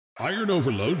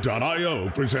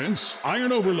IronOverload.io presents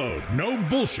Iron Overload No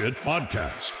Bullshit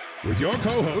Podcast with your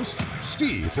co-hosts,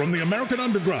 Steve from the American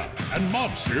Underground and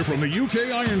Mobster from the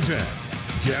UK Iron Den.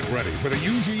 Get ready for the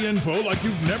UG info like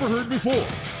you've never heard before.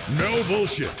 No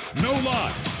bullshit, no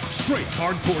lies, straight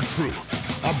hardcore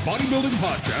truth. A bodybuilding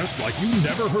podcast like you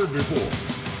never heard before.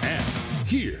 And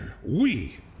here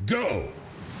we go.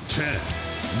 10,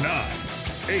 9,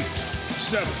 8,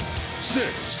 7,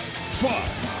 6,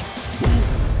 5...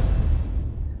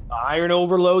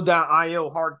 IronOverload.io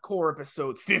Hardcore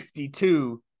episode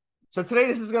 52. So today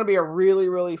this is going to be a really,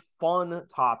 really fun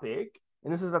topic.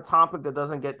 And this is a topic that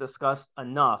doesn't get discussed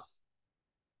enough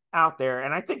out there.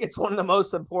 And I think it's one of the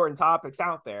most important topics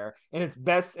out there. And it's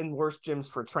best and worst gyms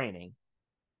for training.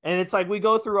 And it's like we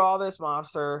go through all this,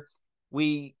 Mobster.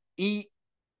 We eat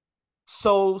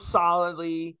so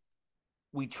solidly.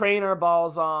 We train our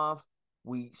balls off.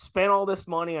 We spend all this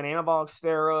money on anabolic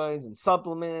steroids and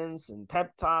supplements and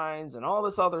peptides and all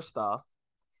this other stuff.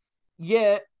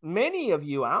 Yet many of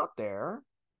you out there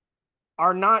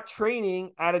are not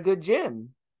training at a good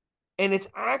gym. And it's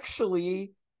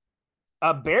actually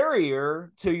a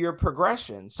barrier to your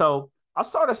progression. So I'll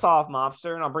start us off,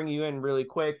 Mobster, and I'll bring you in really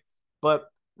quick. But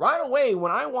right away,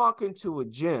 when I walk into a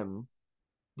gym,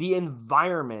 the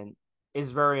environment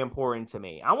is very important to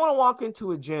me. I want to walk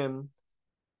into a gym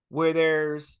where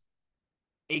there's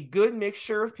a good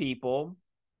mixture of people.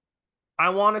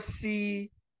 I want to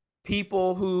see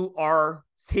people who are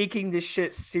taking this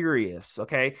shit serious,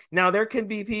 okay? Now, there can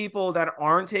be people that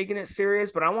aren't taking it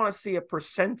serious, but I want to see a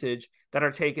percentage that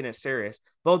are taking it serious,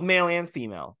 both male and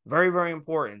female. Very, very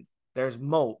important. There's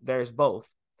both.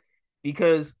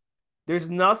 Because there's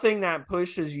nothing that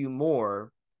pushes you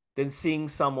more than seeing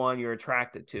someone you're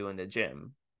attracted to in the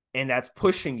gym, and that's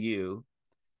pushing you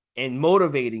and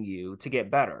motivating you to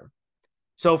get better.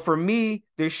 So for me,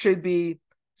 there should be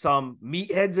some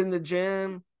meatheads in the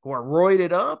gym who are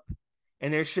roided up,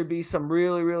 and there should be some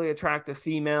really, really attractive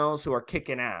females who are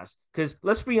kicking ass. Because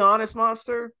let's be honest,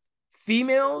 Mobster,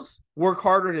 females work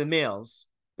harder than males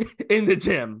in the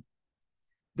gym.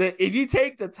 If you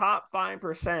take the top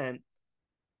 5%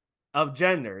 of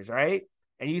genders, right,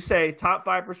 and you say top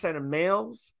 5% of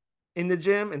males in the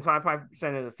gym and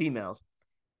 5% of the females,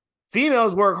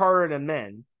 females work harder than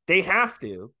men. They have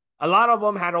to. A lot of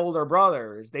them had older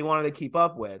brothers they wanted to keep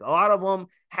up with. A lot of them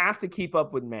have to keep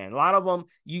up with men. A lot of them,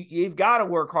 you've got to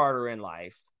work harder in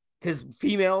life because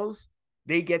females,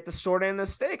 they get the short end of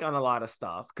the stick on a lot of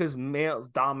stuff because males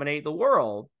dominate the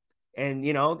world. And,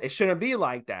 you know, it shouldn't be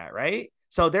like that, right?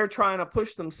 So they're trying to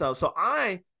push themselves. So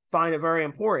I find it very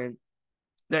important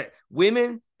that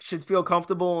women should feel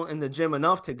comfortable in the gym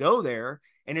enough to go there.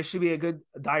 And it should be a good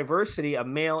diversity of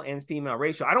male and female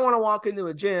ratio. I don't want to walk into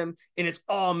a gym and it's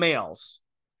all males.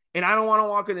 And I don't want to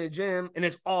walk into a gym and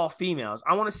it's all females.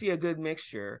 I want to see a good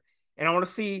mixture. And I want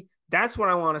to see, that's what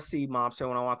I want to see, Mobster,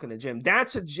 when I walk in the gym.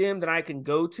 That's a gym that I can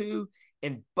go to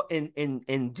and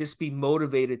just be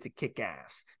motivated to kick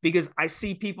ass. Because I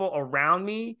see people around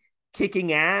me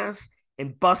kicking ass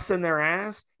and busting their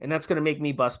ass. And that's going to make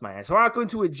me bust my ass. So I walk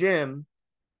into a gym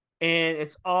and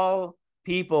it's all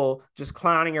people just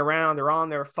clowning around. They're on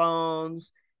their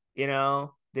phones, you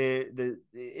know, they're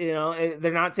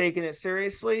not taking it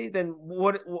seriously. Then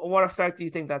what effect do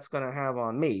you think that's going to have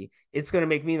on me? It's going to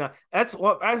make me not. That's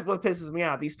what pisses me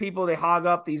out. These people, they hog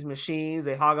up these machines.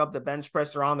 They hog up the bench press.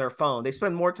 They're on their phone. They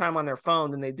spend more time on their phone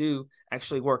than they do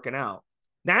actually working out.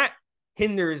 That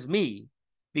hinders me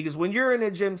because when you're in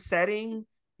a gym setting,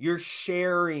 you're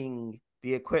sharing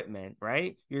the equipment,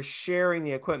 right? You're sharing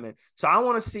the equipment. So I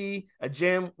want to see a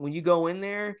gym when you go in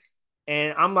there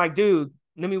and I'm like, dude,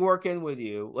 let me work in with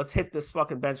you. Let's hit this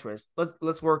fucking bench press.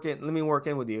 Let's work in. Let me work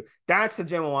in with you. That's the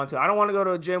gym I want to. I don't want to go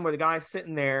to a gym where the guy's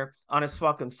sitting there on his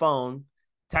fucking phone,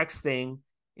 texting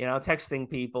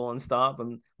people and stuff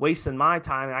and wasting my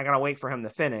time. And I got to wait for him to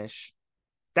finish.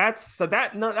 That's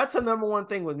a number one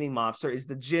thing with me, Mobster, is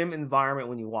the gym environment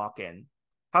when you walk in.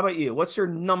 How about you? What's your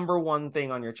number one thing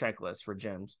on your checklist for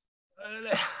gyms?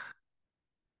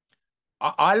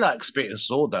 I like spitting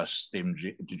sawdust in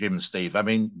gym, Steve. I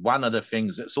mean, one of the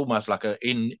things that's almost like a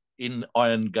in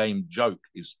Iron Game joke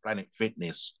is Planet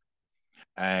Fitness,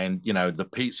 and you know the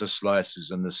pizza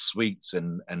slices and the sweets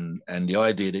and the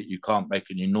idea that you can't make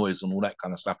any noise and all that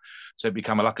kind of stuff. So it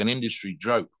become like an industry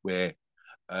joke where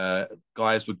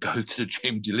guys would go to the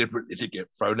gym deliberately to get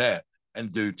thrown out and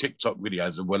do TikTok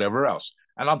videos and whatever else.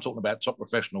 And I'm talking about top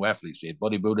professional athletes here,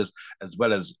 bodybuilders, as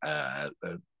well as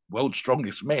world's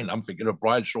strongest men. I'm thinking of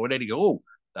Brian Shaw and Eddie Hall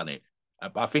done it.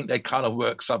 But I think they kind of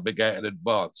worked something out in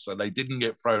advance, so they didn't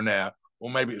get thrown out.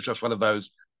 Or maybe it was just one of those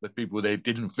the people they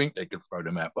didn't think they could throw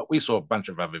them out. But we saw a bunch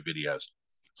of other videos.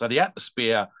 So the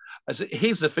atmosphere,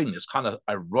 here's the thing that's kind of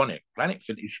ironic. Planet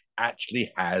Fitness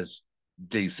actually has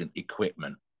decent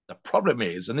equipment. The problem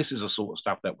is, and this is the sort of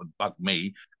stuff that would bug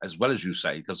me as well as you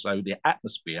say, because so the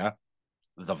atmosphere,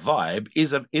 the vibe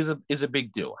is a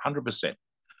big deal, 100%.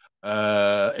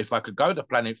 If I could go to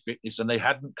Planet Fitness and they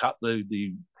hadn't cut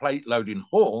the plate loading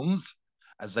horns,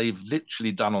 as they've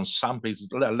literally done on some pieces,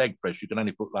 leg press, you can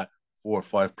only put like 4 or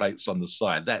 5 plates on the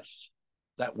side. That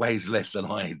weighs less than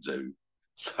I do.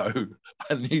 So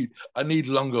I need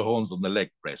longer horns on the leg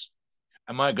press.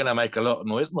 Am I going to make a lot of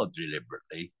noise? Not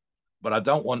deliberately, but I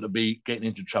don't want to be getting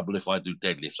into trouble if I do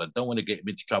deadlifts. I don't want to get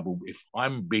into trouble if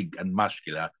I'm big and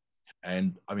muscular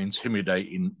and I'm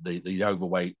intimidating the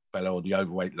overweight fellow or the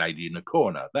overweight lady in the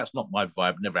corner. That's not my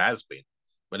vibe, never has been.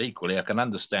 But equally, I can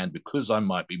understand because I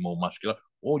might be more muscular,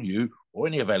 or you, or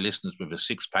any of our listeners with a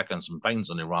 6-pack and some veins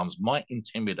on their arms might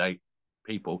intimidate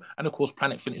people. And of course,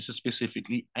 Planet Fitness is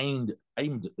specifically aimed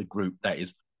at the group that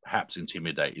is perhaps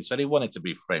intimidated. So they want it to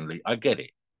be friendly. I get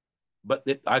it. But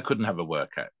I couldn't have a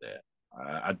workout there.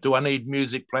 Do I need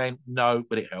music playing? No,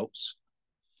 but it helps.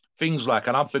 Things like,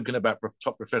 and I'm thinking about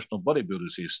top professional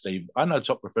bodybuilders here, Steve. I know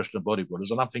top professional bodybuilders,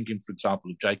 and I'm thinking, for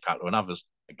example, of Jay Cutler and others,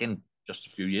 again, just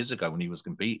a few years ago when he was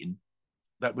competing,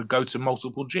 that would go to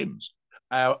multiple gyms.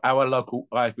 Our local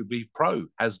IFBB pro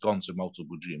has gone to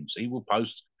multiple gyms. He will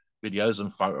post videos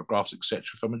and photographs, etc.,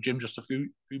 from a gym just a few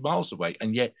miles away.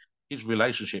 And yet his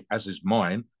relationship, as is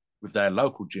mine, with their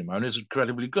local gym owner is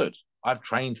incredibly good. I've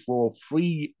trained for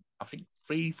three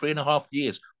and a half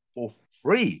years for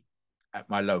free at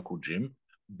my local gym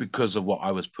because of what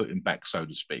I was putting back, so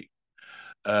to speak.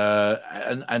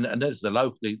 And there's the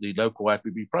local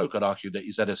IFBB pro could argue that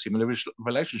he's had a similar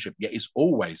relationship, yet he's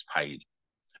always paid.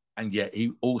 And yet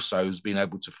he also has been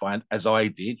able to find, as I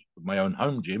did with my own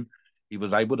home gym, he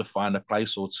was able to find a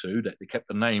place or two that they kept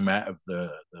the name out of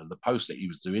the post that he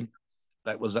was doing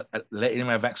that was letting him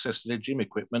have access to their gym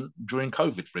equipment during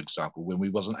COVID, for example, when we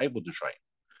wasn't able to train.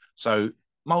 So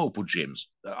multiple gyms.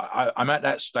 I'm at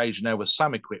that stage now with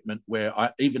some equipment where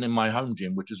even in my home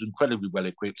gym, which is incredibly well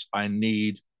equipped, I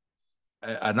need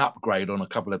an upgrade on a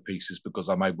couple of pieces because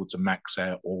I'm able to max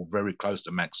out or very close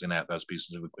to maxing out those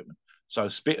pieces of equipment. So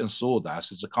Spit and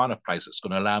Sawdust is the kind of place that's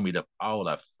going to allow me to pile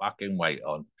the fucking weight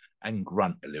on and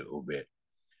grunt a little bit.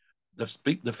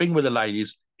 The thing with the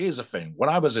ladies, here's the thing. When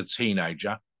I was a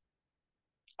teenager,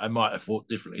 I might have thought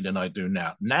differently than I do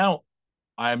now. Now,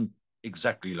 I'm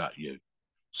exactly like you.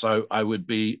 So I would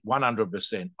be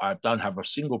 100%. I don't have a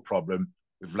single problem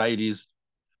with ladies,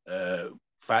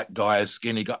 fat guys,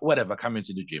 skinny guys, whatever, come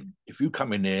into the gym. If you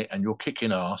come in there and you're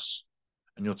kicking ass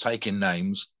and you're taking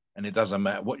names, and it doesn't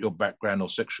matter what your background or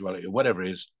sexuality or whatever it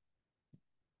is,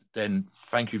 then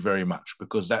thank you very much,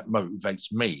 because that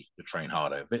motivates me to train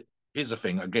harder. Here's the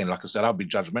thing, again, like I said, I'll be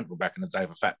judgmental back in the day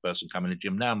of a fat person coming to the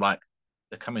gym. Now I'm like,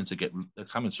 they're coming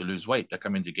to lose weight. They're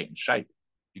coming to get in shape.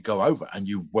 You go over and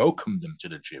you welcome them to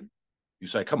the gym. You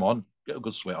say, come on, get a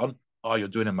good sweat on. Oh, you're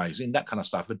doing amazing, that kind of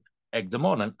stuff. And egg them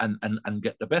on and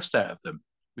get the best out of them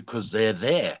because they're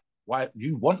there. Why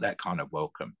you want that kind of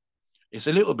welcome? It's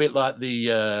a little bit like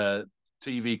the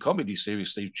TV comedy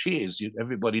series, Steve, Cheers.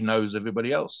 Everybody knows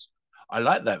everybody else. I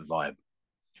like that vibe.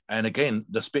 And again,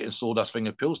 the Spit and Sawdust thing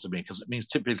appeals to me because it means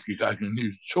typically you go to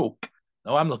use chalk.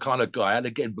 Now, I'm the kind of guy, and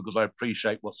again, because I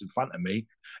appreciate what's in front of me,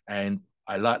 and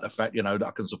I like the fact, that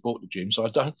I can support the gym, so I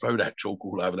don't throw that chalk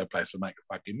all over the place and make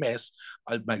a fucking mess.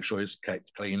 I make sure it's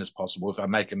kept clean as possible. If I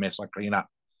make a mess, I clean up.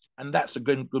 And that's a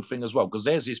good thing as well, because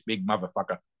there's this big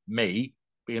motherfucker, me,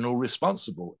 being all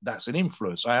responsible. That's an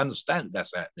influence. I understand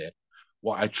that's out there.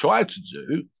 What I try to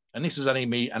do, and this is only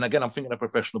me, and again, I'm thinking of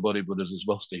professional bodybuilders as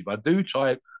well, Steve. I do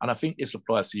try, and I think this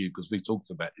applies to you because we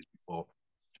talked about this before.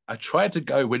 I try to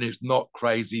go when it's not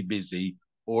crazy busy,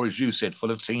 or as you said,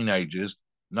 full of teenagers.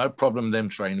 No problem them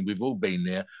training. We've all been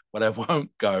there, but I won't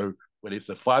go when it's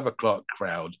a 5 o'clock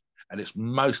crowd and it's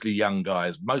mostly young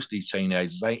guys, mostly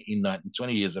teenagers, 18, 19,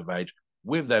 20 years of age,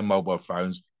 with their mobile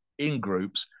phones in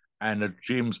groups, and the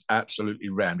gym's absolutely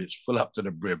rammed. It's full up to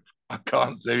the brim. I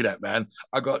can't do that, man.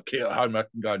 I got a kid at home. I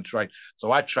can go and train.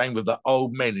 So I train with the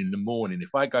old men in the morning.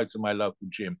 If I go to my local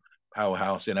gym,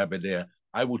 Powerhouse in Aberdeen,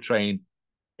 I will train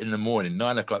in the morning,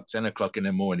 9 o'clock, 10 o'clock in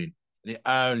the morning. And it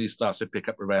only starts to pick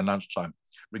up around lunchtime.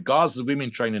 Regardless of women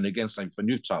training against them, for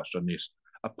you've touched on this,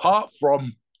 apart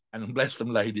from, and bless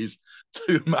them ladies,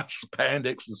 too much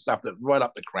spandex and stuff that's right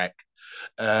up the crack,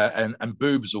 and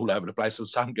boobs all over the place, and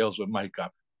some girls with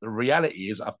makeup. The reality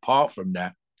is, apart from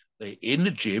that, they're in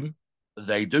the gym,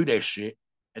 they do their shit,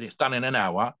 and it's done in an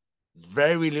hour.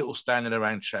 Very little standing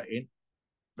around chatting.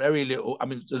 Very little. I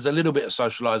mean, there's a little bit of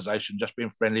socialization, just being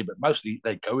friendly, but mostly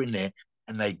they go in there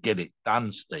and they get it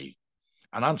done, Steve.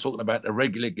 And I'm talking about the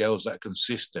regular girls that are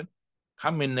consistent.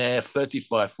 Come in there,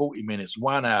 35, 40 minutes,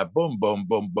 1 hour, boom, boom,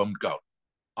 boom, boom, go.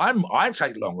 I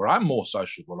take longer. I'm more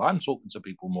sociable. I'm talking to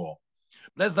people more.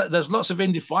 There's lots of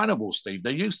indefinables, Steve.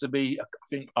 There used to be, I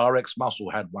think RX Muscle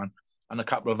had one and a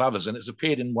couple of others, and it's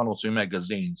appeared in 1 or 2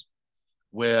 magazines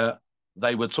where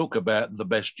they would talk about the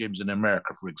best gyms in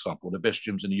America, for example, the best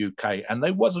gyms in the UK, and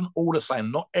they wasn't all the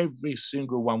same. Not every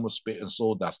single one was spit and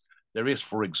sawdust. There is,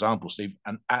 for example, Steve,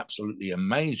 an absolutely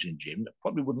amazing gym that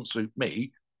probably wouldn't suit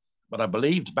me, but I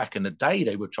believed back in the day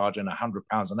they were charging £100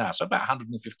 an hour, so about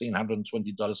 $115,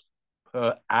 $120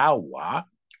 per hour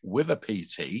with a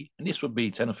PT, and this would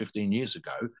be 10 or 15 years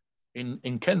ago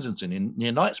in Kensington,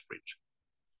 near Knightsbridge,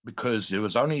 because there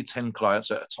was only 10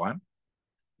 clients at a time.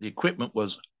 The equipment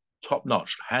was top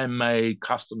notch, handmade,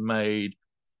 custom made,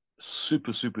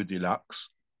 super, super deluxe.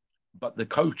 But the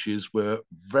coaches were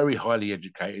very highly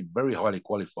educated, very highly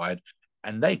qualified,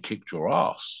 and they kicked your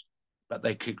ass. But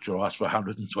they kicked your ass for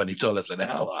 $120 an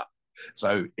hour.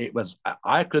 So it was,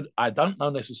 I don't know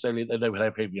necessarily that they would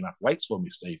have enough weights for me,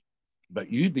 Steve, but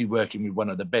you'd be working with one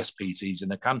of the best PTs in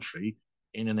the country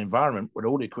in an environment where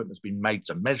all the equipment's been made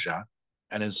to measure,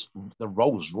 and as the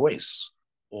Rolls Royce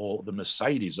or the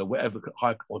Mercedes or whatever,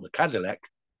 or the Cadillac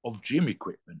of gym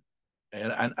equipment.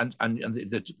 And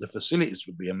the facilities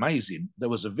would be amazing. There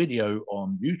was a video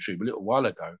on YouTube a little while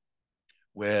ago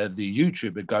where the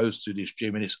YouTuber goes to this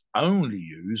gym and it's only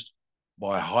used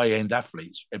by high-end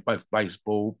athletes in both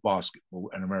baseball, basketball,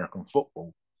 and American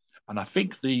football. And I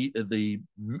think the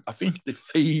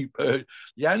fee per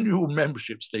the annual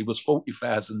membership, Steve, was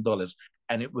 $40,000,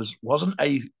 and it wasn't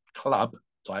a club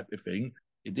type of thing.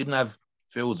 It didn't have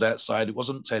fields outside. It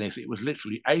wasn't tennis. It was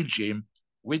literally a gym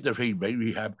with the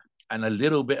rehab and a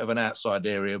little bit of an outside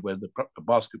area where the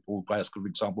basketball players, for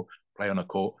example, play on a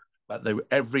court. But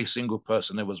every single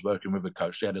person there was working with a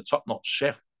coach. They had a top-notch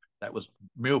chef that was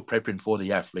meal prepping for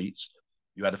the athletes.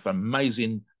 You had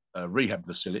amazing rehab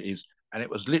facilities. And it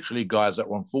was literally guys that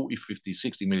were on 40, 50,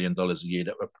 $60 million a year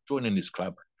that were joining this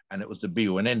club. And it was the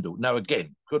be-all and end-all. Now,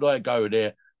 again, could I go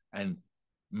there and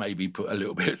maybe put a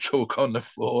little bit of chalk on the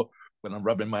floor when I'm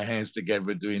rubbing my hands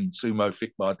together doing sumo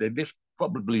thick bar deadlifts?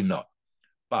 Probably not.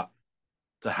 But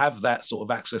to have that sort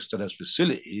of access to those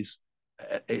facilities,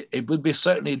 it would be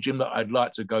certainly a gym that I'd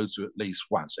like to go to at least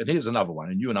once. And here's another one.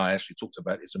 And you and I actually talked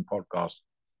about this in podcasts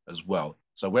as well.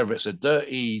 So whether it's a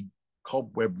dirty,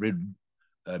 cobweb-ridden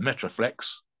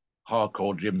Metroflex,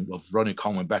 hardcore gym of Ronnie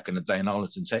Coleman back in the day in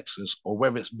Arlington, Texas, or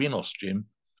whether it's Minos Gym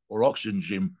or Oxygen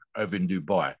Gym over in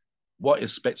Dubai. What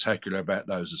is spectacular about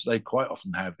those is they quite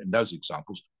often have, in those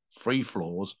examples, 3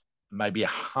 floors, maybe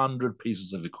 100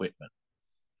 pieces of equipment.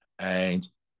 And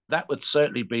that would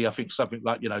certainly be, I think, something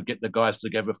like, get the guys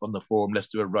together from the forum, let's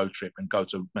do a road trip and go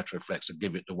to Metroflex and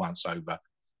give it the once over,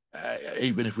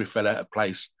 even if we fell out of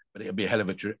place, but it'll be a hell of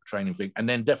a training thing. And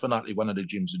then definitely one of the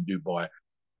gyms in Dubai.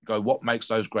 What makes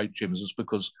those great gyms is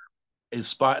because, in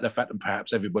spite of the fact that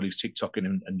perhaps everybody's TikToking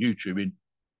and YouTubing,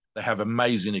 they have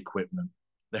amazing equipment.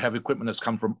 They have equipment that's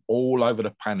come from all over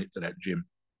the planet to that gym.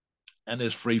 And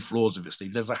there's 3 floors of it,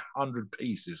 Steve. There's 100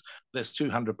 pieces. There's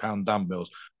 200-pound dumbbells.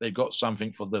 They've got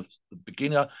something for the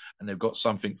beginner, and they've got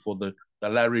something for the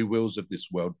Larry Wills of this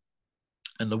world.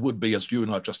 And there would be, as you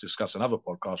and I just discussed in other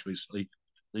podcasts recently,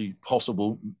 the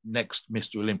possible next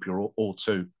Mr. Olympia or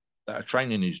 2 that are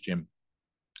training in his gym.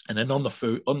 And then on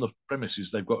the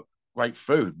premises, they've got great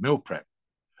food, meal prep.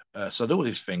 So all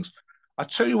these things. I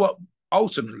tell you what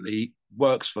ultimately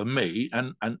works for me,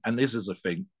 and this is a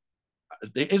thing.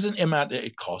 There isn't the amount that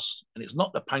it costs, and it's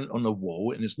not the paint on the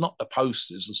wall, and it's not the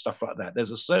posters and stuff like that.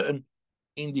 There's a certain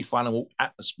indefinable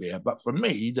atmosphere. But for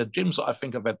me, the gyms that I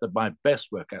think I've had my best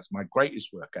workouts, my greatest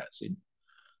workouts in,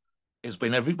 has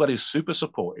been everybody's super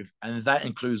supportive, and that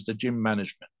includes the gym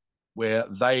management, where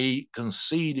they can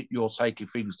see that you're taking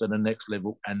things to the next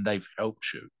level and they've helped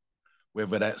you,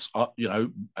 whether that's,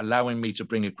 allowing me to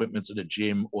bring equipment to the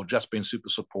gym or just being super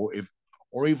supportive,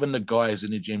 or even the guys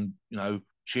in the gym,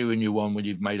 cheering you on when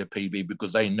you've made a PB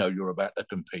because they know you're about to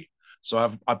compete. So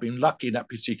I've been lucky in that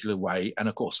particular way. And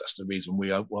of course, that's the reason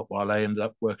why I ended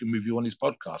up working with you on this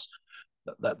podcast,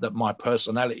 that my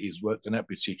personality has worked in that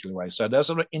particular way. So those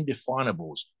are the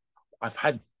indefinables. I've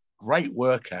had great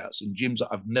workouts in gyms that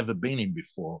I've never been in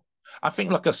before. I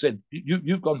think, like I said,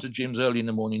 you've gone to gyms early in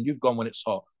the morning, you've gone when it's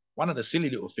hot. One of the silly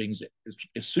little things that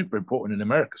is super important in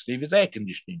America, Steve, is air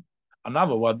conditioning.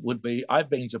 Another one would be, I've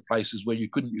been to places where you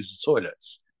couldn't use the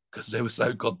toilets because they were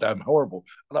so goddamn horrible.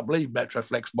 And I believe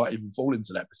Metroflex might even fall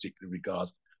into that particular regard,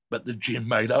 but the gym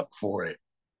made up for it.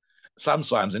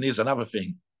 Sometimes, and here's another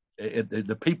thing,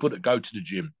 the people that go to the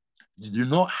gym do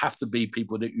not have to be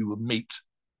people that you would meet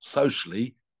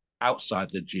socially outside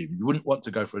the gym. You wouldn't want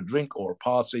to go for a drink or a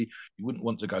party. You wouldn't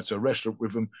want to go to a restaurant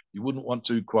with them. You wouldn't want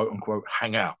to, quote unquote,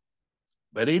 hang out.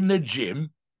 But in the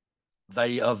gym,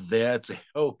 they are there to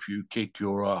help you kick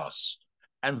your ass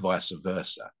and vice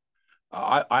versa.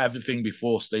 I have the thing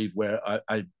before, Steve, where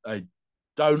I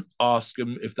don't ask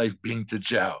them if they've been to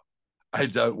jail. I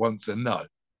don't want to know.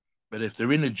 But if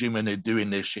they're in the gym and they're doing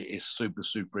this shit, it's super,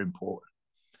 super important.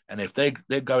 And if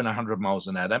they're going 100 miles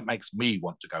an hour, that makes me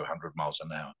want to go 100 miles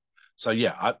an hour. So,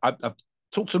 yeah, I've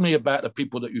talk to me about the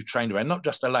people that you've trained around, not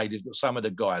just the ladies, but some of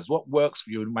the guys. What works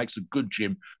for you and makes a good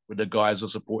gym where the guys are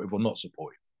supportive or not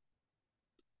supportive?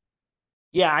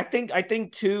 Yeah, I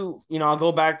think too, I'll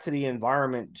go back to the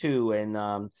environment too,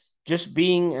 and just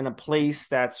being in a place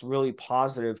that's really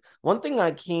positive. One thing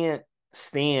I can't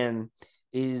stand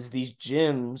is these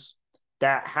gyms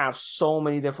that have so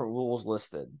many different rules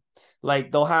listed.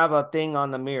 Like they'll have a thing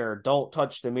on the mirror, don't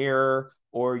touch the mirror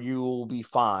or you will be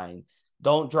fine.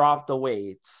 Don't drop the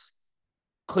weights.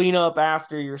 Clean up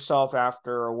after yourself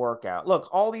after a workout. Look,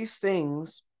 all these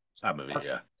things Some of it,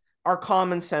 yeah. are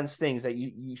common sense things that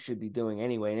you should be doing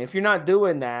anyway. And if you're not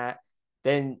doing that,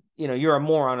 then you're a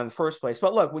moron in the first place.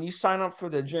 But look, when you sign up for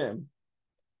the gym,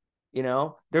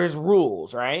 there's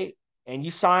rules, right? And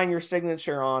you sign your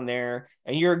signature on there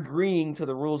and you're agreeing to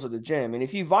the rules of the gym. And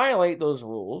if you violate those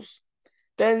rules,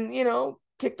 then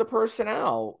kick the person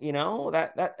out.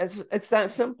 It's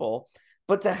that simple.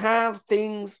 But to have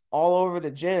things all over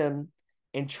the gym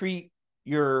and treat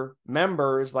your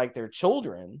members like they're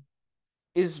children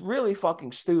is really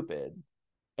fucking stupid.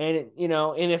 And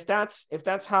and if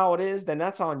that's how it is, then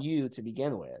that's on you to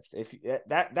begin with. If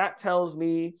that tells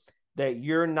me that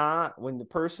you're not, when the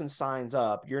person signs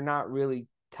up, you're not really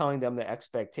telling them the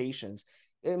expectations.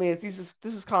 I mean, if this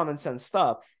is common sense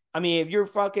stuff. I mean, if you're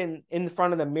fucking in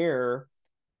front of the mirror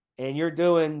and you're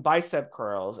doing bicep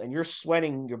curls and you're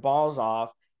sweating your balls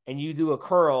off and you do a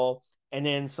curl and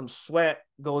then some sweat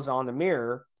goes on the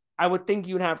mirror, I would think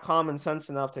you'd have common sense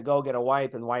enough to go get a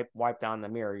wipe and wipe down the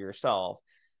mirror yourself.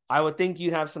 I would think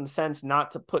you'd have some sense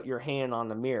not to put your hand on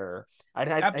the mirror.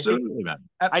 Absolutely, man.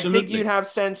 Absolutely. I think you'd have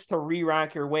sense to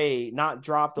re-rack your weight, not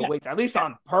drop the weights, at least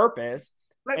on purpose.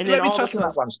 Let me touch on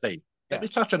that one, Steve. Let me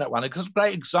touch on that one because it's a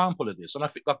great example of this. And I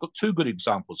think I've got two good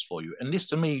examples for you. And this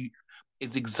to me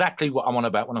is exactly what I'm on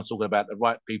about when I'm talking about the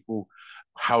right people,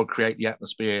 how to create the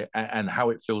atmosphere and how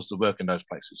it feels to work in those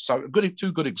places. So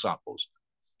two good examples.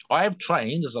 I have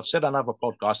trained, as I've said on other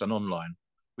podcasts and online,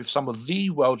 with some of the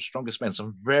world's strongest men,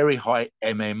 some very high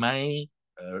MMA,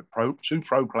 two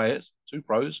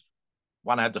pros.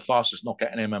 One had the fastest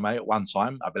knockout in MMA at one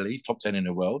time, I believe, top 10 in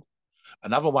the world.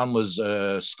 Another one was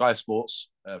Sky Sports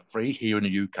free here in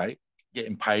the UK,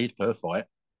 getting paid per fight.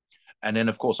 And then,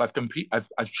 of course, I've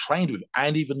trained with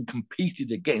and even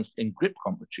competed against in grip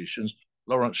competitions.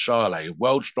 Lawrence Charlet,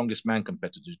 world's strongest man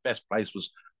competitor, his best place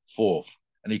was 4th.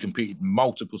 And he competed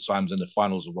multiple times in the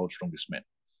finals of World's Strongest Men.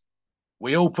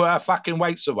 We all put our fucking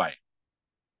weights away.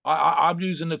 I'm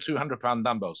using the 200-pound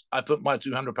dumbbells. I put my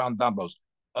 200-pound dumbbells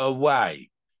away.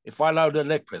 If I load a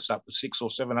leg press up to 600 or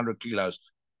 700 kilos,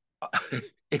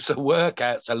 it's a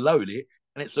workout to load it,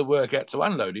 and it's a workout to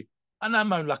unload it. And I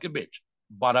moan like a bitch,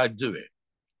 but I do it.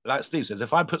 Like Steve says,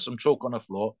 if I put some chalk on the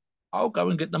floor, I'll go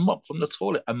and get the mop from the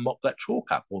toilet and mop that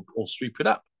chalk up or sweep it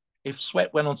up. If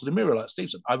sweat went onto the mirror, like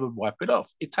Steve said, I would wipe it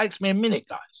off. It takes me a minute,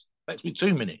 guys. It takes me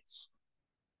 2 minutes.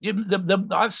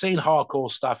 I've seen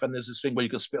hardcore stuff, and there's this thing where you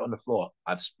can spit on the floor.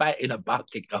 I've spat in a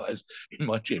bucket, guys, in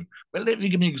my gym. But let me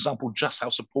give you an example just how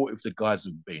supportive the guys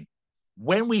have been.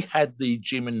 When we had the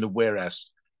gym in the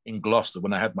warehouse in Gloucester,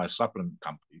 when I had my supplement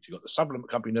company, you got the supplement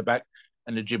company in the back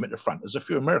and the gym at the front. There's a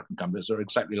few American companies that are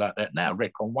exactly like that now.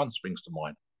 Redcon One springs to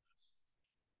mind.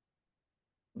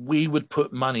 We would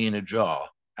put money in a jar,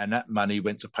 and that money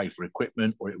went to pay for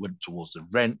equipment, or it went towards the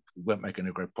rent. We weren't making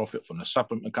a great profit from the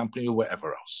supplement company or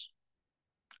whatever else.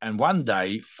 And one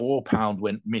day, £4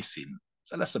 went missing.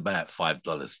 So that's about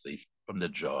 $5, Steve, from the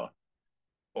jar.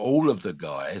 All of the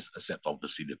guys, except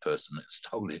obviously the person that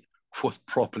stole it, was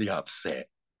properly upset.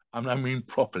 I mean,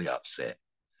 properly upset.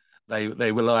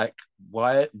 They were like,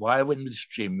 why in this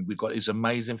gym we've got these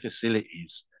amazing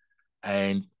facilities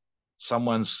and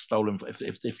someone's stolen.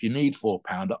 If you need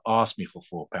 £4, ask me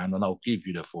for £4 and I'll give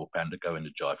you the £4 to go in the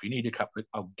jar. If you need a couple,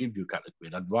 I'll give you a couple of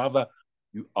quid. I'd rather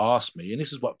you ask me, and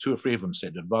this is what 2 or 3 of them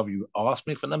said. I'd rather you ask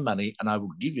me for the money and I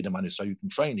will give you the money so you can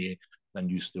train here than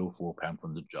you steal £4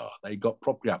 from the jar. They got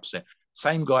properly upset.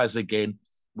 Same guys again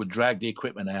would drag the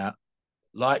equipment out,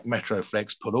 like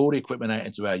Metroflex, put all the equipment out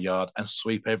into our yard and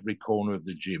sweep every corner of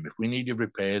the gym. If we needed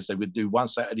repairs, they would do one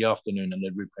Saturday afternoon and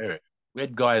they'd repair it. We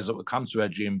had guys that would come to our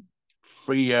gym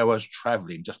 3 hours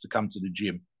traveling just to come to the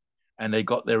gym. And they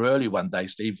got there early one day,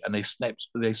 Steve, and they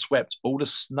swept all the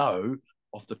snow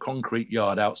off the concrete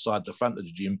yard outside the front of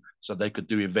the gym so they could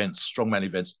do events, strongman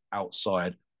events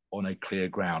outside on a clear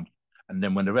ground. And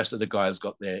then when the rest of the guys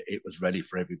got there, it was ready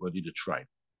for everybody to train.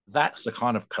 That's the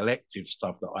kind of collective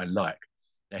stuff that I like.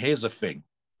 Now, here's the thing.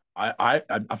 I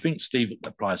think Steve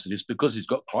applies to this because he's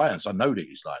got clients. I know that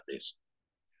he's like this.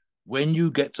 When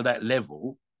you get to that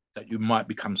level, that you might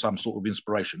become some sort of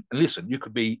inspiration. And listen, you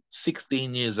could be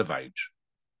 16 years of age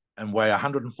and weigh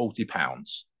 140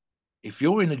 pounds. If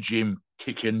you're in a gym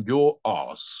kicking your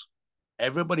ass,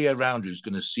 everybody around you is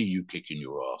going to see you kicking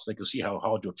your ass. They can see how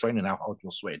hard you're training, how hard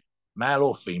you're sweating, male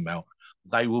or female.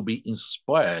 They will be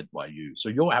inspired by you. So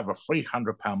you'll have a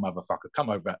 300-pound motherfucker come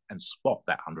over and spot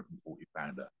that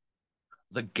 140-pounder.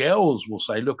 The girls will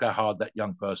say, look how hard that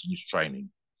young person is training.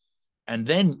 And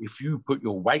then if you put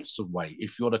your weights away,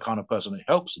 if you're the kind of person that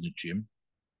helps in the gym,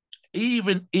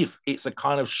 even if it's a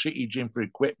kind of shitty gym for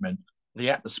equipment,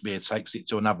 the atmosphere takes it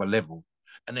to another level.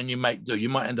 And then you might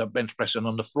end up bench pressing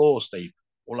on the floor, Steve,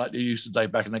 or like they used to do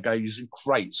back in the day, using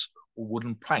crates or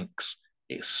wooden planks.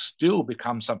 It still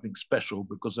becomes something special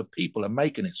because the people are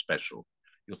making it special.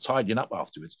 You're tidying up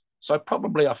afterwards. So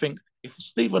probably I think if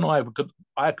Steve and I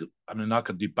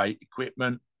could debate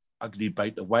equipment, I could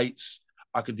debate the weights,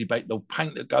 I could debate the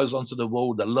paint that goes onto the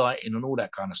wall, the lighting, and all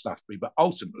that kind of stuff. But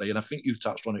ultimately, and I think you've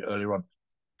touched on it earlier on,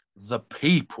 the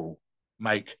people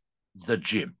make the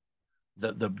gym.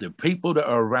 The people that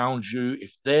are around you,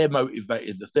 if they're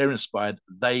motivated, if they're inspired,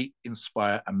 they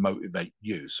inspire and motivate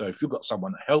you. So if you've got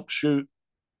someone that helps you,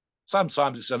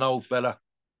 sometimes it's an old fella,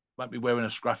 might be wearing a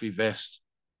scruffy vest,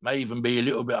 may even be a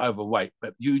little bit overweight,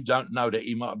 but you don't know that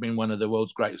he might have been one of the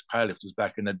world's greatest powerlifters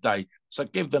back in the day. So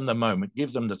give them the moment,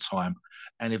 give them the time.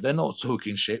 And if they're not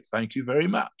talking shit, thank you very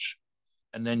much.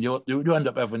 And then you end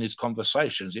up having these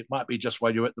conversations. It might be just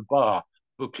while you're at the bar,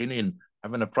 booking in,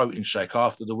 having a protein shake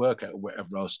after the workout or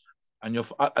whatever else. And you're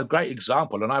a great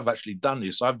example, and I've actually done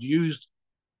this. I've used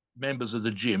members of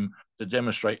the gym to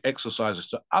demonstrate exercises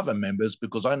to other members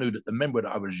because I knew that the member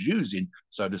that I was using,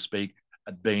 so to speak,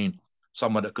 had been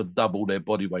someone that could double their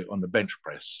body weight on the bench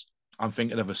press. I'm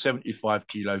thinking of a 75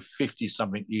 kilo, 50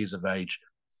 something years of age.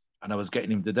 And I was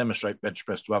getting him to demonstrate bench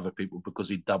press to other people because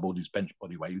he doubled his bench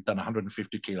body weight. He'd done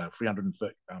 150 kilo,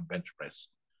 330 pound bench press.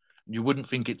 And you wouldn't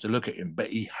think it to look at him, but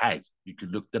he had. You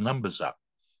could look the numbers up.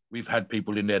 We've had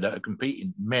people in there that are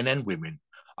competing, men and women.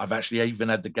 I've actually even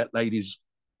had to get ladies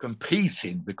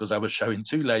competing because I was showing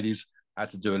two ladies how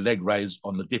to do a leg raise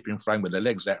on the dipping frame with their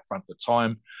legs out front for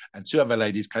time. And two other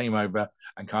ladies came over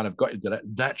and kind of got into that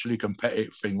naturally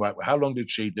competitive thing, right? Well, how long did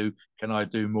she do? Can I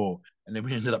do more? And then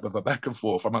we ended up with a back and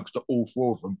forth amongst all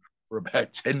four of them for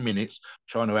about 10 minutes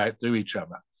trying to outdo each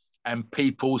other. And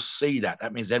people see that.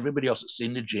 That means everybody else that's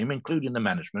in the gym, including the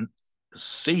management, can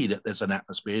see that there's an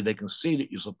atmosphere. They can see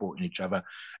that you're supporting each other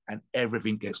and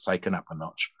everything gets taken up a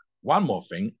notch. One more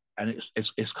thing, and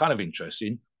it's kind of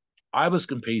interesting. I was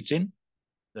competing.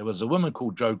 There was a woman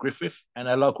called Jo Griffith and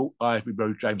a local Ivory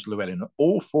Bro, James Llewellyn.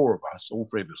 All three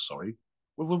of us,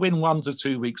 were within 1 to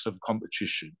 2 weeks of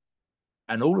competition.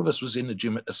 And all of us was in the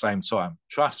gym at the same time.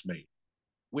 Trust me,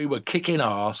 we were kicking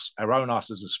ass, our own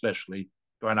asses especially,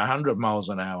 going 100 miles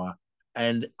an hour.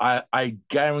 And I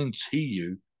guarantee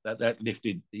you that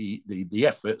lifted the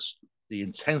efforts, the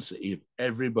intensity of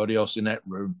everybody else in that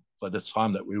room for the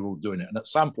time that we were all doing it. And at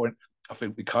some point, I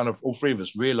think we kind of, all three of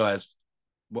us realized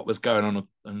what was going on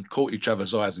and caught each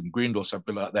other's eyes and grinned or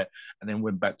something like that, and then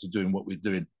went back to doing what we're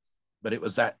doing. But it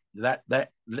was that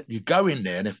you go in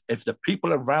there, and if the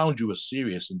people around you are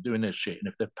serious and doing their shit, and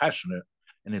if they're passionate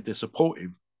and if they're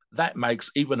supportive, that makes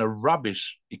even a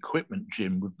rubbish equipment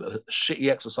gym with a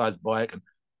shitty exercise bike and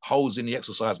holes in the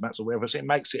exercise mats or whatever, it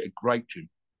makes it a great gym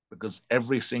because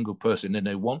every single person in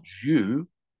there wants you,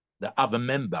 the other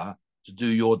member, to do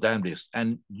your damnedest,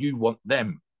 and you want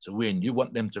them to win. You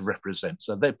want them to represent.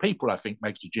 So they're people, I think,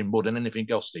 makes the gym more than anything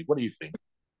else, Steve. What do you think?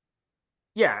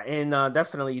 Yeah, and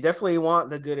definitely, you definitely want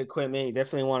the good equipment. You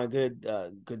definitely want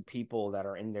a good people that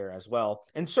are in there as well.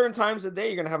 And certain times of the day,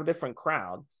 you're gonna have a different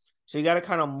crowd, so you got to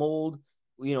kind of mold,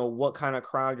 what kind of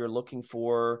crowd you're looking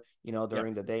for,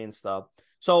 during the day and stuff.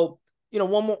 So,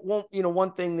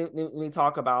 one thing that we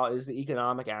talk about is the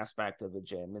economic aspect of the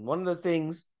gym, and one of the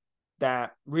things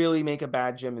that really make a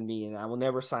bad gym in me, and I will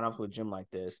never sign up to a gym like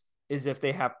this, is if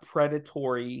they have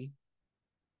predatory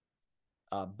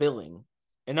billing.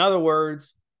 In other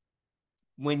words,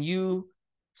 when you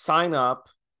sign up,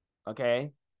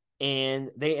 okay, and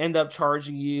they end up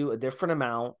charging you a different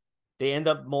amount. They end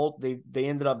up they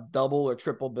ended up double or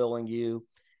triple billing you.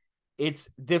 It's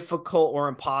difficult or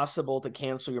impossible to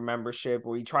cancel your membership.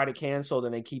 Where you try to cancel,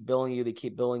 then they keep billing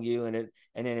you, and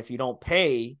then if you don't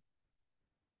pay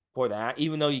for that,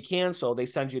 even though you cancel, they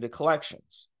send you to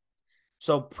collections.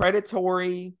 So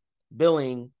predatory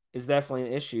billing is definitely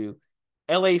an issue.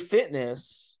 LA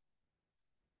Fitness,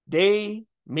 they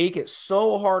make it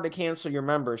so hard to cancel your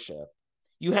membership.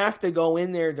 You have to go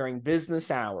in there during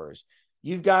business hours.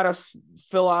 You've got to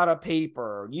fill out a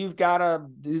paper. You've got to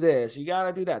do this. You got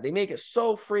to do that. They make it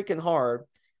so freaking hard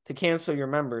to cancel your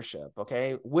membership,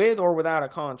 okay, with or without a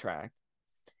contract.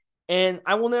 And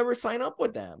I will never sign up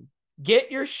with them.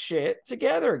 Get your shit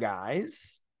together,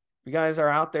 guys. You guys are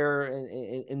out there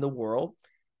in the world,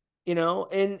 and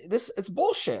it's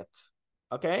bullshit.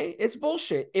 Okay, it's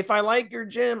bullshit. If I like your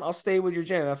gym, I'll stay with your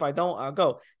gym. If I don't, I'll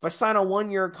go. If I sign a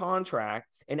 1-year contract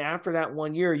and after that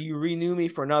 1 year, you renew me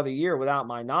for another year without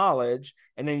my knowledge,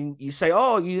 and then you say,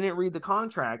 oh, you didn't read the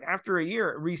contract. After a year,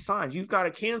 it re-signs. You've got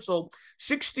to cancel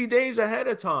 60 days ahead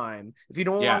of time if you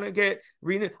don't want to get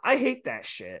renewed. I hate that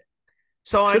shit.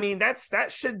 So, I mean, that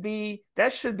should be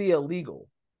illegal.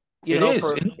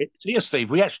 It is, Steve.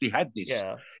 We actually had this.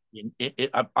 Yeah.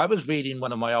 I was reading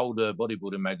one of my older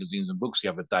bodybuilding magazines and books the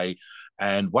other day,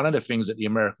 and one of the things that the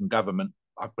American government,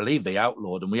 I believe they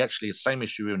outlawed, and we actually had the same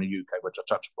issue here in the UK, which I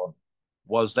touched upon,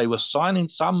 was they were signing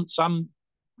some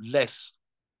less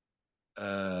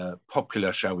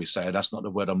popular, shall we say, that's not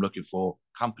the word I'm looking for,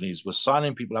 companies were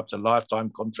signing people up to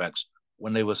lifetime contracts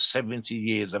when they were 70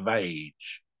 years of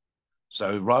age.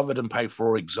 So rather than pay,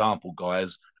 for example,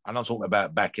 guys, and I'm talking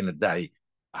about back in the day,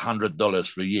 $100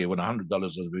 for a year, when $100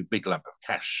 was a big lump of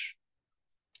cash,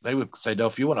 they would say, no,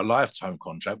 if you want a lifetime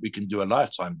contract, we can do a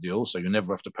lifetime deal, so you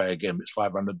never have to pay again. It's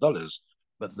 $500.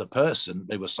 But the person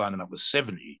they were signing up was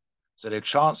 70. So their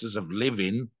chances of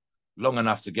living long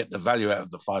enough to get the value out of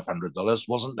the $500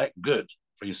 wasn't that good.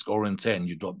 For you scoring 10,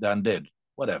 you drop down dead,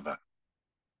 whatever.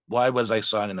 Why was they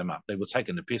signing them up? They were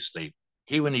taking the piss, Steve.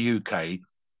 Here in the UK,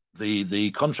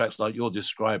 the contracts like you're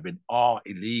describing are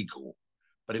illegal,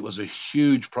 but it was a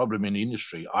huge problem in the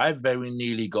industry. I very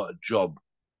nearly got a job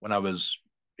when I was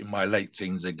in my late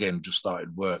teens, again, just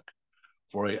started work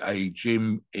for a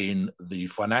gym in the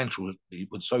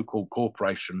so-called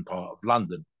corporation part of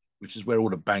London, which is where all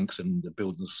the banks and the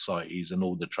building societies and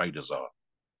all the traders are.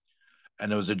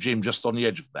 And there was a gym just on the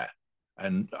edge of that.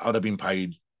 And I'd have been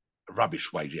paid a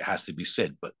rubbish wage, it has to be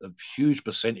said, but a huge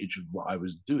percentage of what I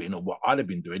was doing, or what I'd have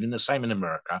been doing, and the same in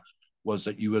America, was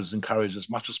that you was encouraged as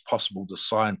much as possible to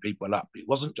sign people up. It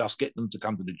wasn't just getting them to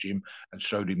come to the gym and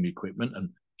show them the equipment and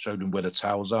show them where the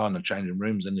towels are and the changing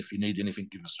rooms, and if you need anything,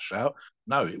 give us a shout.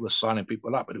 No, it was signing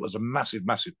people up, but it was a massive,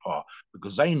 massive part,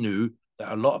 because they knew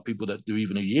that a lot of people that do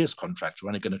even a year's contract are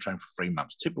only going to train for 3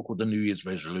 months, typical the New Year's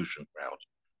resolution crowd.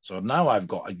 So now I've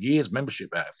got a year's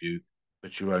membership out of you,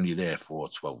 but you're only there for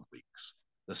 12 weeks.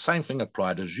 The same thing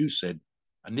applied, as you said,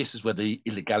 and this is where the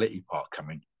illegality part come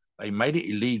in. They made it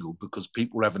illegal because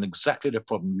people are having exactly the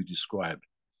problem you described.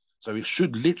 So it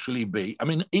should literally be, I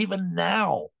mean, even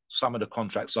now, some of the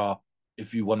contracts are,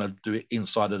 if you want to do it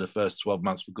inside of the first 12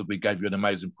 months, because we gave you an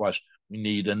amazing price, we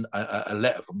need a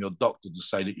letter from your doctor to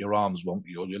say that your arm's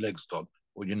wonky or your leg's gone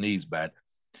or your knee's bad.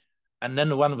 And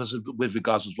then one of us, with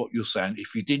regards to what you're saying,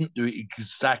 if you didn't do it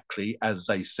exactly as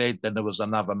they said, then there was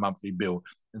another monthly bill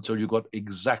until you got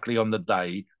exactly on the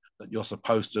day that you're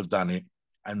supposed to have done it,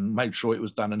 and make sure it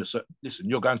was done in a certain, listen,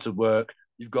 you're going to work,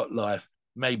 you've got life,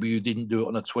 maybe you didn't do it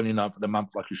on the 29th of the month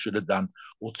like you should have done,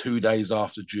 or 2 days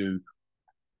after due,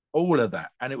 all of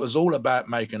that. And it was all about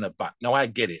making a buck. Now, I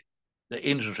get it. The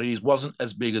industry wasn't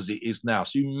as big as it is now.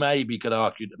 So you maybe could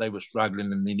argue that they were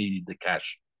struggling and they needed the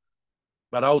cash.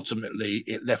 But ultimately,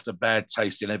 it left a bad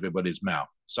taste in everybody's mouth.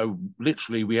 So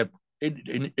literally, we have,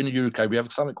 in the UK, we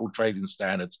have something called trading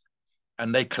standards,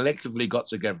 and they collectively got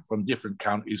together from different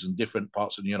counties and different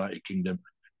parts of the United Kingdom,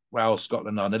 Wales,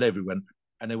 Scotland, Ireland, everyone.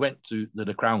 And they went to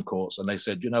the Crown Courts and they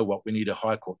said, you know what, we need a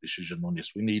High Court decision on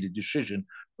this. We need a decision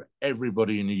for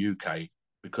everybody in the UK,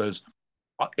 because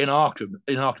in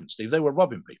Arkham, Steve, they were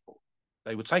robbing people.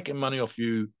 They were taking money off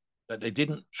you that they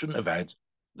shouldn't have had,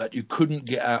 that you couldn't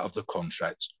get out of the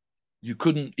contract. You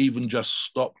couldn't even just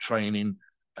stop training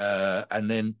and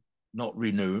then not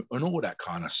renew and all that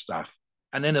kind of stuff.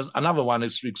 And then there's another one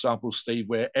is, for example, Steve,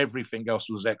 where everything else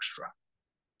was extra.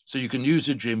 So you can use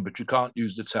the gym, but you can't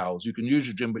use the towels. You can use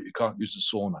your gym, but you can't use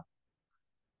the sauna.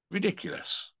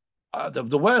 Ridiculous.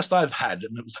 The worst I've had,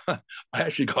 and I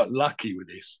actually got lucky with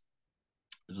this,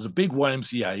 there's a big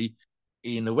YMCA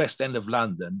in the West End of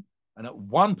London. And at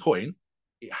one point,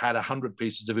 it had 100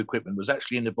 pieces of equipment. It was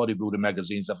actually in the bodybuilder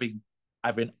magazines, I think,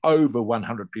 having over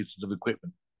 100 pieces of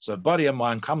equipment. So a buddy of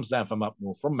mine comes down from up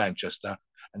north, from Manchester,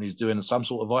 and he's doing some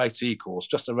sort of IT course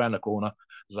just around the corner.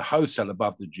 There's a hotel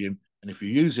above the gym. And if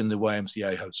you're using the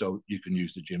YMCA hotel, you can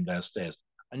use the gym downstairs.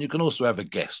 And you can also have a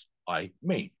guest,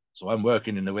 me. So I'm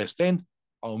working in the West End.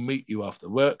 I'll meet you after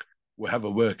work. We'll have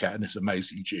a workout in this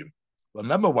amazing gym. Well,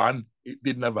 number one, it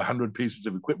didn't have 100 pieces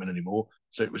of equipment anymore,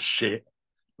 so it was shit.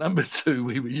 Number two,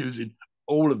 we were using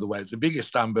all of the weights, the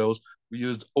biggest dumbbells. We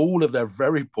used all of their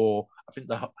very poor. I think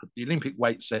the Olympic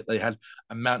weight set they had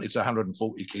amounted to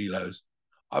 140 kilos.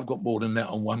 I've got more than that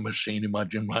on one machine in my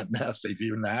gym right now, Steve,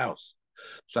 here in the house.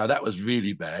 So that was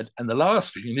really bad. And the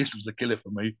last thing, and this was a killer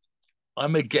for me,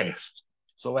 I'm a guest.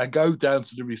 So I go down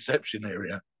to the reception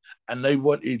area and they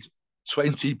wanted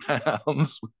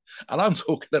 £20. And I'm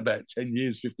talking about 10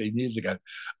 years, 15 years ago. And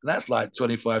that's like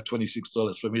 $25,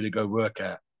 $26 for me to go work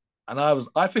out. And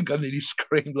I think I nearly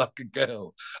screamed like a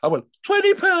girl. I went,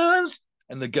 £20.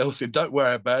 And the girl said, don't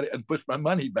worry about it, and pushed my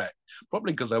money back.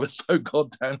 Probably because I was so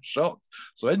goddamn shocked.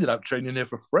 So I ended up training there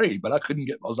for free, but I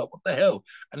was like, what the hell?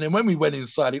 And then when we went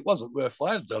inside, it wasn't worth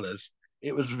 $5.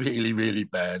 It was really, really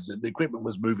bad. The equipment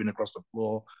was moving across the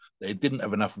floor. They didn't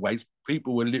have enough weights.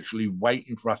 People were literally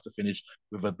waiting for us to finish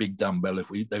with a big dumbbell if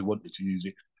they wanted to use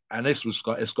it. And it's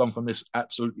gone from this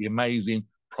absolutely amazing,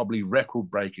 probably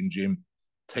record-breaking gym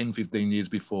 10, 15 years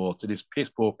before to this piss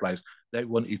poor place. They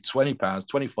wanted £20,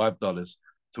 $25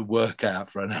 to work out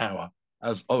for an hour.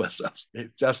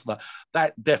 It's just like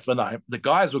that. Definitely, the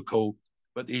guys were cool,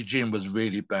 but the gym was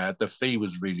really bad. The fee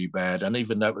was really bad. And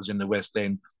even though it was in the West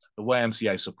End, the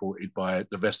YMCA supported by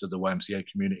the rest of the YMCA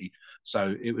community.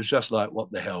 So it was just like,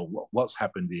 what the hell? What's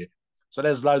happened here? So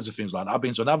there's loads of things like that. I've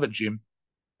been to another gym,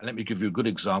 and let me give you a good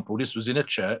example. This was in a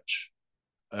church,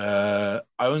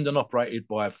 owned and operated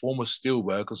by former steel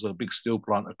workers. A big steel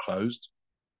plant had closed.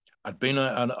 I'd been,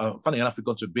 funny enough, we'd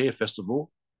gone to a beer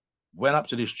festival, went up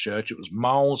to this church. It was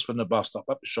miles from the bus stop,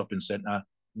 up the shopping centre.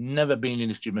 Never been in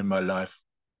this gym in my life.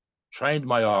 Trained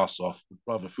my ass off,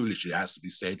 rather foolishly, it has to be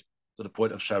said, to the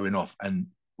point of showing off and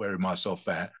wearing myself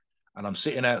out. And I'm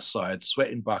sitting outside,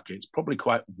 sweating buckets, probably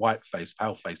quite white-faced,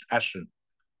 pale-faced, ashen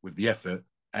with the effort.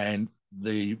 And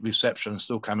the reception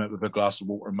still came out with a glass of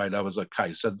water and made I was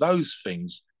okay. So those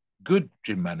things, good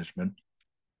gym management,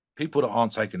 people that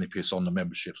aren't taking the piss on the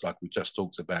memberships like we just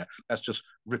talked about, that's just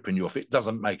ripping you off. It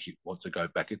doesn't make you want to go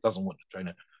back. It doesn't want to train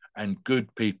it. And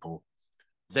good people,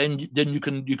 then you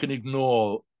can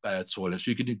ignore bad toilets.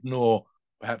 You can ignore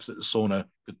perhaps that the sauna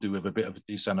could do with a bit of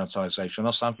desanitization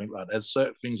or something like that. There's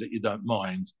certain things that you don't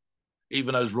mind,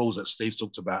 even those rules that Steve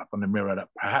talked about on the mirror, that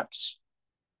perhaps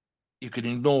you can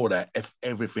ignore that if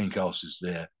everything else is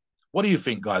there. What do you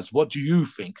think, guys? What do you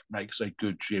think makes a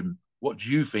good gym? What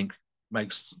do you think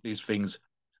makes these things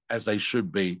as they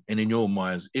should be? And in your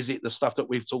minds, is it the stuff that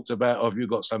we've talked about, or have you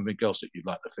got something else that you'd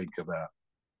like to think about?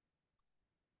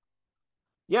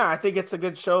 Yeah, I think it's a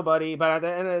good show, buddy. But at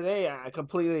the end of the day, I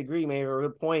completely agree. Maybe a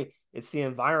good point. It's the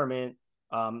environment.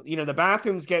 The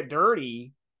bathrooms get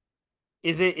dirty.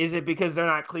 Is it because they're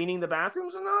not cleaning the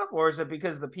bathrooms enough, or is it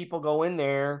because the people go in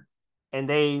there and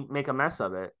they make a mess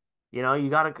of it? You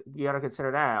gotta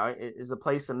consider that. Is the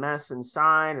place a mess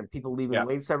inside and people leaving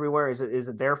weights everywhere? Is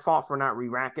it their fault for not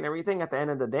re-racking everything at the end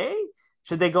of the day?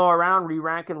 Should they go around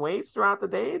re-racking weights throughout the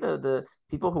day, the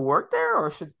people who work there, or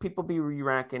should people be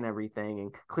re-racking everything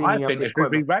and cleaning up the equipment? I think it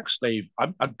should re-rack, Steve.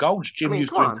 A Gold's Gym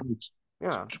used to employ.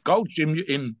 Yeah. Gold's Gym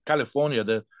in California,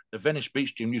 the Venice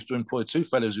Beach Gym used to employ two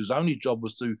fellas whose only job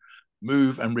was to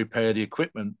move and repair the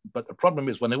equipment. But the problem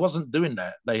is when they wasn't doing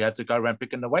that, they had to go around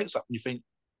picking the weights up. And you think,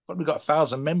 probably got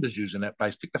 1,000 members using that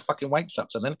place. Pick the fucking weights up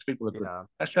so the next people are good. Yeah.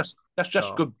 That's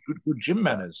just good gym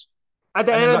manners. At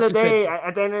the end of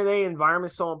the day,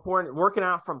 environment is so important. Working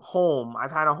out from home,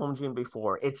 I've had a home gym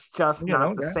before. It's just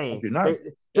not the same.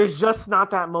 There's just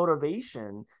not that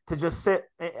motivation to just sit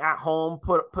at home,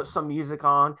 put some music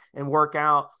on, and work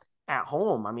out at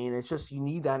home. I mean, it's just you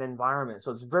need that environment.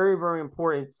 So it's very, very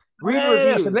important.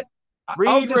 Read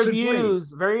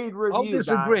reviews. Read reviews. I'll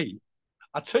disagree. Guys.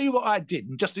 I'll tell you what I did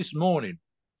just this morning.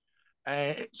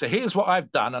 So here's what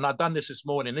I've done, and I've done this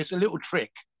morning. It's a little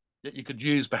trick that you could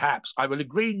use, perhaps. I will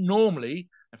agree normally,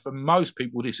 and for most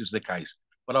people, this is the case,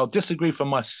 but I'll disagree for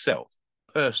myself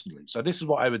personally. So this is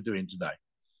what I was doing today.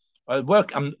 I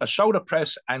work a shoulder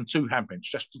press and 2 hand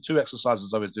pinch, just the 2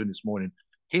 exercises I was doing this morning.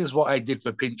 Here's what I did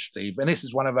for pinch, Steve. And this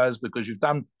is one of those because you've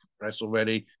done press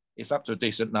already. It's up to a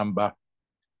decent number.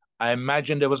 I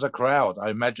imagined there was a crowd.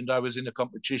 I imagined I was in a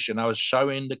competition. I was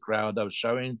showing the crowd. I was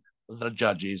showing the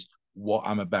judges what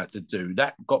I'm about to do.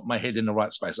 That got my head in the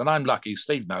right space. And I'm lucky,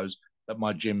 Steve knows, that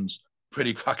my gyms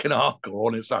pretty fucking hardcore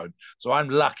on its own. So I'm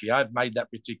lucky I've made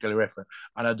that particular effort.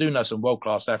 And I do know some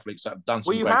world-class athletes that have done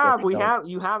some great work.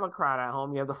 You have a crowd at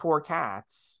home. You have the 4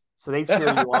 cats. So they cheer you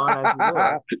on as you do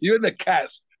it. You and the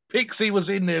cats. Pixie was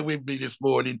in there with me this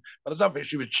morning, but I don't think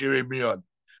she was cheering me on.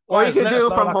 Or you could do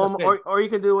from home, or you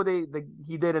could do what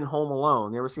he did in Home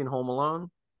Alone. You ever seen Home Alone?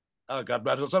 Oh God,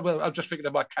 man! I'm just thinking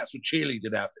of my cats with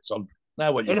cheerleading outfits on.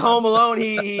 Now what? In Home Alone,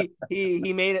 he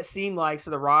made it seem like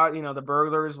the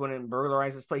burglars when it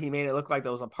burglarized this place, he made it look like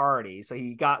there was a party. So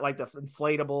he got like the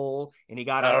inflatable and he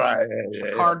got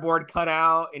a cardboard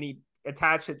cutout and he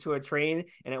attached it to a train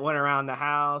and it went around the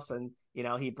house and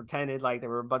he pretended like there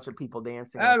were a bunch of people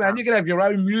dancing. Oh man, you can have your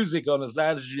own music on as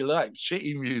loud as you like,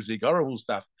 shitty music, horrible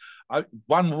stuff.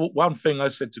 One thing I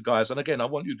said to guys, and again, I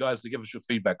want you guys to give us your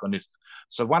feedback on this.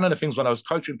 So one of the things when I was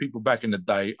coaching people back in the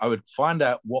day, I would find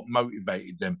out what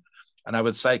motivated them, and I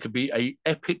would say it could be a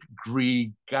epic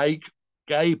Greek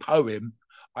gay poem.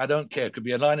 I don't care. It could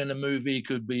be a line in a movie. It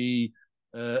could be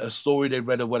a story they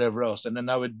read or whatever else. And then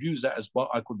I would use that as what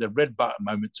I call the red button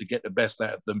moment to get the best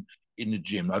out of them in the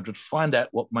gym. I would find out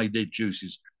what made their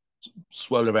juices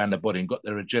swirl around their body and got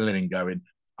their adrenaline going.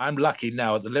 I'm lucky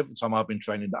now at the 11th time I've been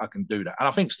training that I can do that. And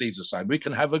I think Steve's the same. We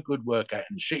can have a good workout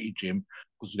in a shitty gym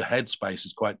because the headspace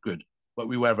is quite good, but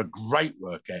we will have a great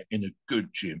workout in a good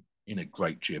gym, in a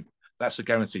great gym. That's a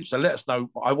guarantee. So let us know.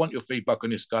 I want your feedback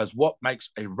on this, guys. What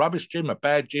makes a rubbish gym, a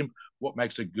bad gym? What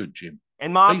makes a good gym?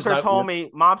 And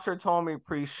Mobster told me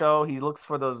pre-show he looks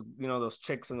for those, those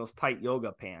chicks in those tight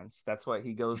yoga pants. That's what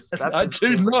he goes. That's I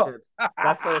do not.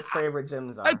 That's what his favorite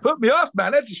gyms are. They put me off,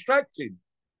 man. They're distracting.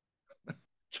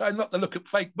 Try not to look at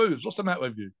fake boobs. What's the matter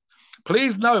with you?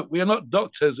 Please note, we are not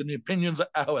doctors and the opinions are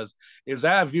ours. It's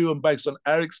our view and based on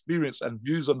our experience and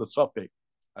views on the topic.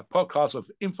 A podcast of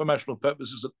informational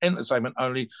purposes and entertainment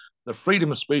only. The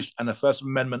freedom of speech and the First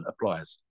Amendment applies.